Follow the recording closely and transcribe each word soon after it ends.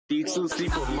Exclusive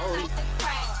promotion.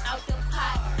 Out the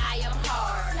pot, I am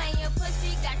hard. Playing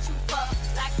pussy got you fucked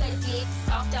like a dick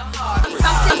soft and hard.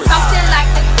 Something like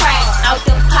the crack. Out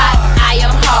the pot, I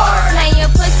am hard.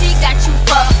 Playing pussy got you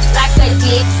fucked like a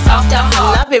dick soft and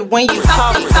hard. I love it when you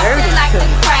talk dirty. Something like the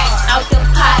crack. Out the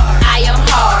pot, I am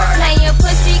hard. Playing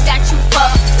pussy got you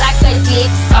fucked like a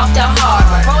dick soft and hard.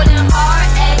 Rolling hard,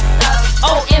 X up.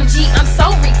 OMG, I'm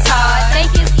so retarded.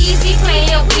 Think it's easy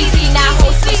playing Weezy. Now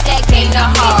whole switch that game to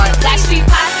hard. Blackstreet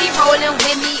posse rolling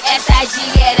with me. SIG,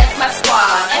 yeah, that's my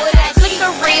squad. Look a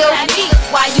real me.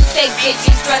 Why you fake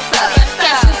bitches dress up?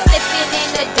 Catch you slipping in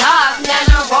the dark.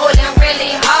 Now I'm rolling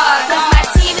really hard. Cause my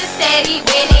team is steady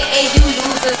winning and you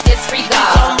losers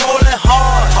disregard. I'm rolling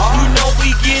hard, you know we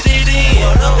get it in.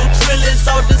 The drillers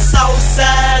on the south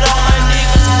side, all my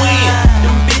niggas win.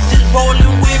 Them bitches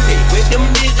rolling with me, them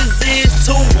niggas is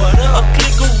too. A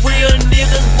clique of real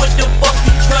niggas, what the fuck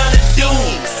you tryna do?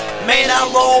 Man, I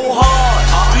roll hard,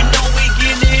 you know we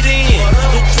get it in.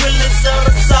 The drillers on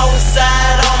the south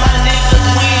side,